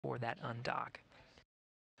for that undock.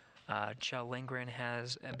 Kjell Lindgren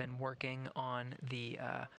has been working on the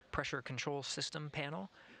pressure control system panel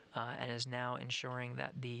and is now ensuring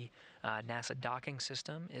that the NASA docking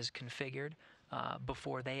system is configured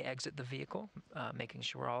before they exit the vehicle, making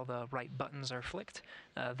sure all the right buttons are flicked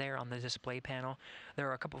there on the display panel. There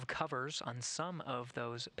are a couple of covers on some of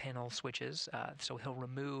those panel switches, so he'll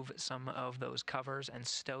remove some of those covers and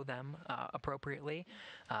stow them appropriately.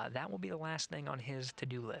 That will be the last thing on his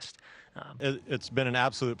to-do list. It's been an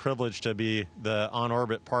absolute privilege to be the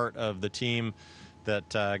on-orbit part of the team that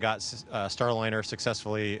got Starliner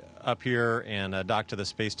successfully up here and docked to the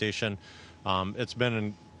space station. It's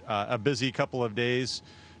been a busy couple of days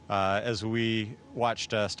as we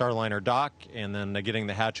watched Starliner dock and then getting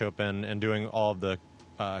the hatch open and doing all of the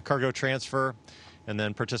cargo transfer and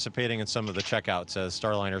then participating in some of the checkouts as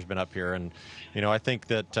Starliner's been up here. And, you know, I think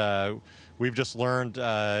that we've just learned,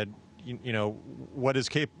 you know,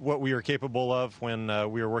 what we are capable of when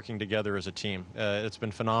we are working together as a team. It's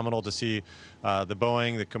been phenomenal to see the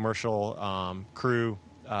Boeing, the commercial crew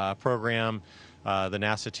program, the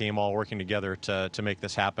NASA team all working together to make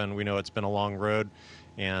this happen. We know it's been a long road,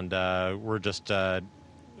 and we're just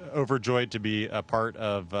overjoyed to be a part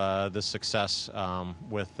of this success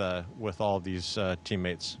with all of these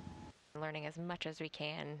teammates. Learning as much as we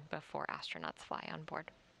can before astronauts fly on board.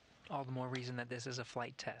 All the more reason that this is a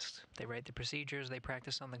flight test. They write the procedures, they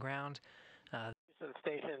practice on the ground. Houston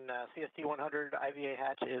Station, CST 100 IVA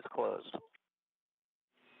hatch is closed.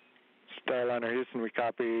 Starliner Houston, we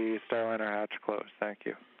copy. Starliner hatch closed. Thank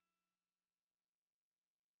you.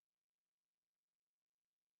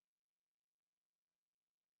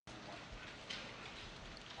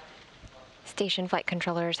 Station flight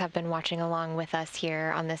controllers have been watching along with us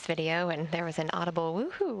here on this video, and there was an audible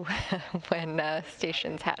woohoo when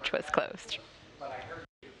station's hatch was closed.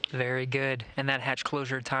 Very good. And that hatch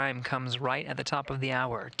closure time comes right at the top of the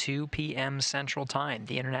hour, 2 p.m. Central Time.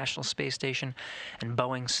 The International Space Station and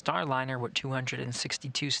Boeing Starliner with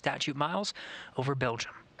 262 statute miles over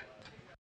Belgium.